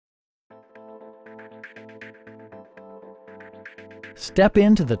Step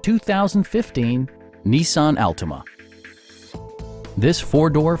into the 2015 Nissan Altima. This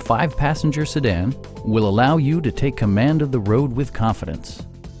four-door, five-passenger sedan will allow you to take command of the road with confidence.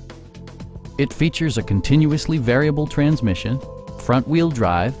 It features a continuously variable transmission, front-wheel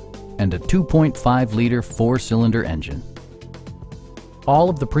drive, and a 2.5-liter four-cylinder engine. All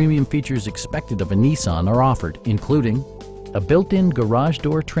of the premium features expected of a Nissan are offered, including a built-in garage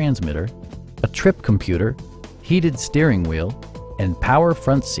door transmitter, a trip computer, heated steering wheel, and power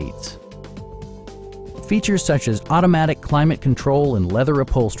front seats. Features such as automatic climate control and leather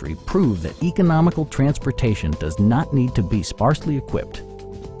upholstery prove that economical transportation does not need to be sparsely equipped.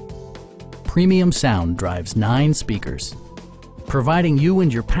 Premium sound drives 9 speakers, providing you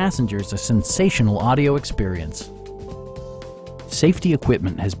and your passengers a sensational audio experience. Safety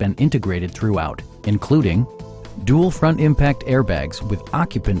equipment has been integrated throughout, including dual front impact airbags with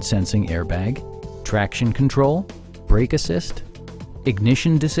occupant sensing airbag, traction control, brake assist,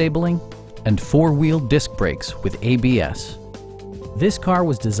 ignition disabling, and four-wheel disc brakes with ABS. This car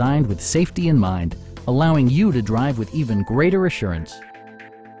was designed with safety in mind, allowing you to drive with even greater assurance.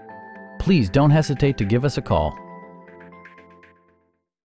 Please don't hesitate to give us a call.